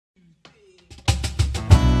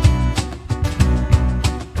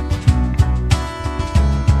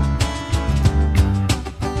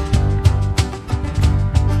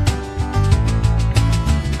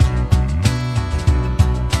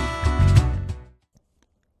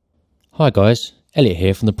Hi guys, Elliot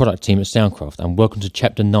here from the product team at Soundcraft and welcome to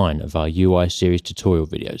chapter 9 of our UI series tutorial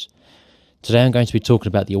videos. Today I'm going to be talking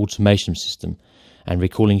about the automation system and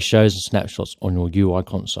recalling shows and snapshots on your UI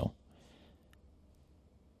console.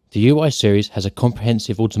 The UI series has a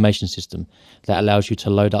comprehensive automation system that allows you to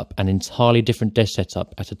load up an entirely different desk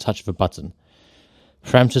setup at a touch of a button.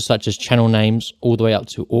 Parameters such as channel names all the way up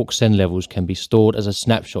to aux send levels can be stored as a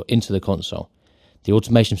snapshot into the console. The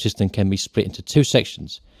automation system can be split into two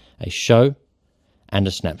sections: a show and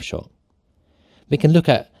a snapshot. We can look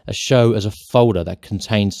at a show as a folder that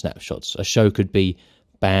contains snapshots. A show could be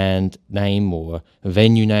band name or a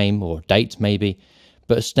venue name or date maybe,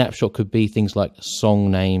 but a snapshot could be things like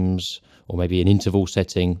song names or maybe an interval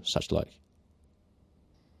setting, such like.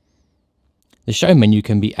 The show menu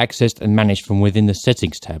can be accessed and managed from within the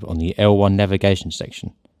settings tab on the L1 navigation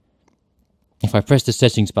section. If I press the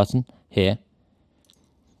settings button here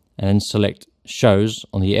and then select shows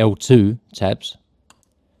on the L2 tabs,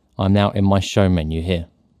 I'm now in my show menu here.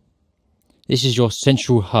 This is your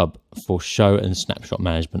central hub for show and snapshot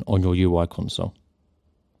management on your UI console.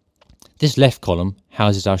 This left column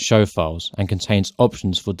houses our show files and contains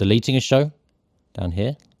options for deleting a show, down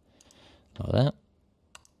here, like that.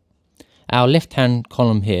 Our left hand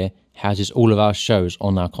column here houses all of our shows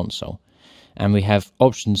on our console, and we have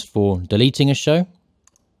options for deleting a show,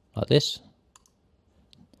 like this,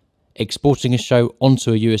 exporting a show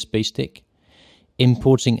onto a USB stick,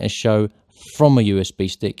 importing a show from a USB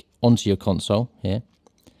stick onto your console here.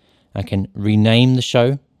 I can rename the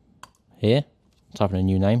show here, type in a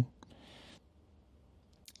new name,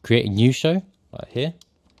 create a new show right here,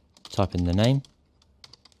 type in the name,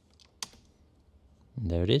 and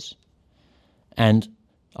there it is. And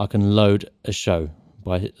I can load a show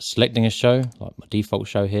by selecting a show, like my default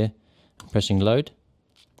show here, and pressing load.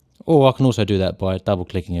 Or I can also do that by double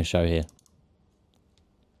clicking a show here.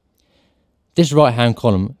 This right hand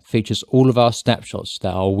column features all of our snapshots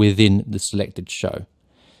that are within the selected show.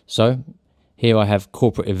 So here I have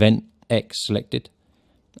corporate event X selected,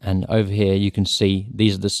 and over here you can see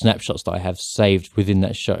these are the snapshots that I have saved within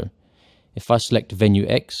that show. If I select venue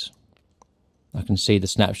X, I can see the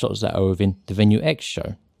snapshots that are within the venue X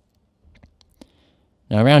show.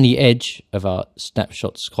 Now around the edge of our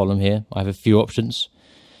snapshots column here, I have a few options.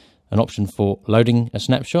 An option for loading a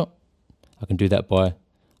snapshot. I can do that by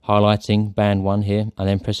highlighting band 1 here and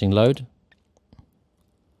then pressing load.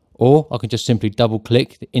 Or I can just simply double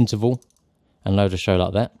click the interval and load a show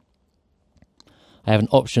like that. I have an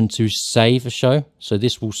option to save a show, so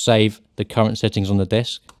this will save the current settings on the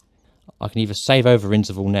desk. I can either save over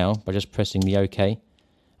interval now by just pressing the OK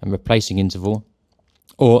and replacing interval,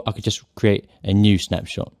 or I could just create a new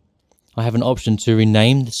snapshot. I have an option to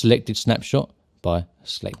rename the selected snapshot by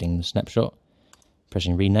selecting the snapshot,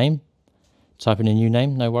 pressing rename, type in a new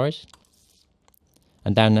name, no worries.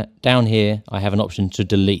 And down here I have an option to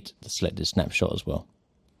delete the selected snapshot as well.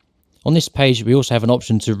 On this page we also have an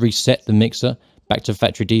option to reset the mixer back to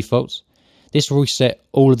factory defaults. This will reset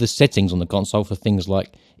all of the settings on the console for things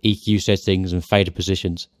like EQ settings and fader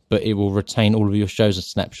positions, but it will retain all of your shows and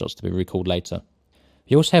snapshots to be recalled later.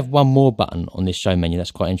 You also have one more button on this show menu that's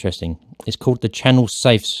quite interesting. It's called the channel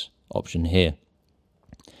safes option here.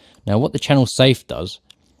 Now what the channel safe does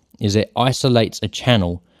is it isolates a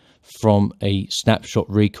channel from a snapshot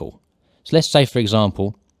recall. So let's say, for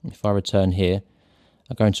example, if I return here,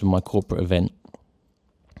 I go into my corporate event,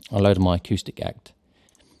 I load my acoustic act.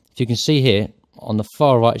 If you can see here, on the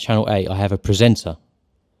far right channel 8, I have a presenter.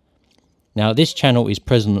 Now this channel is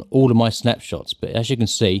present on all of my snapshots, but as you can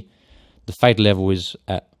see, the fader level is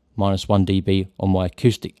at -1 dB on my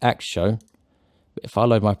acoustic act show. But if I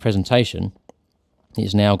load my presentation,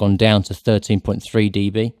 it's now gone down to 13.3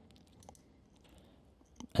 dB.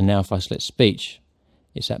 And now if I select speech,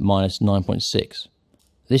 it's at -9.6.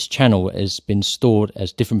 This channel has been stored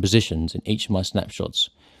as different positions in each of my snapshots,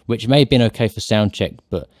 which may have been okay for sound check,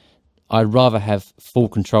 but I'd rather have full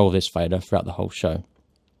control of this fader throughout the whole show.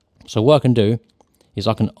 So what I can do is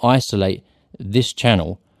I can isolate this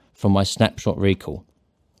channel from my snapshot recall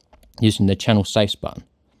using the channel safes button.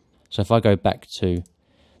 So if I go back to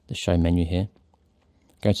the show menu here,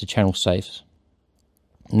 go to channel safes.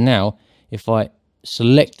 Now if I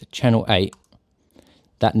select channel 8,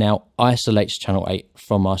 that now isolates channel 8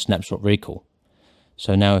 from our snapshot recall.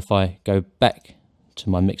 So now if I go back to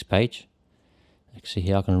my mix page, you can see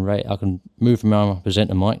here I can move around my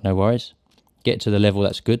presenter mic, no worries, get to the level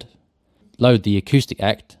that's good, load the acoustic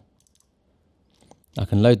act. I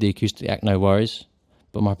can load the acoustic act, no worries,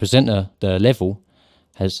 but my presenter, the level,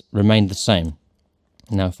 has remained the same.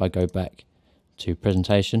 Now if I go back to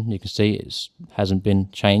presentation, you can see it hasn't been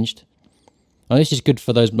changed. Now this is good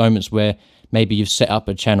for those moments where maybe you've set up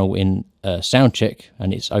a channel in sound check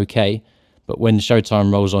and it's okay, but when the showtime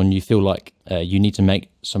rolls on, you feel like you need to make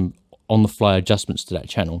some on-the-fly adjustments to that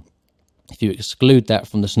channel. If you exclude that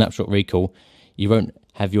from the snapshot recall, you won't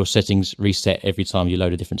have your settings reset every time you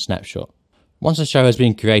load a different snapshot. Once a show has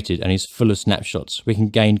been created and is full of snapshots, we can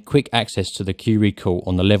gain quick access to the Q recall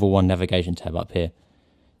on the level 1 navigation tab up here.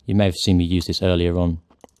 You may have seen me use this earlier on.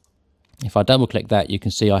 If I double click that, you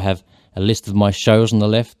can see I have a list of my shows on the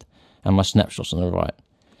left and my snapshots on the right.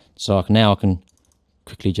 So now I can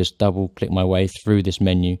quickly just double click my way through this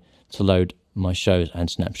menu to load my shows and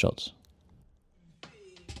snapshots.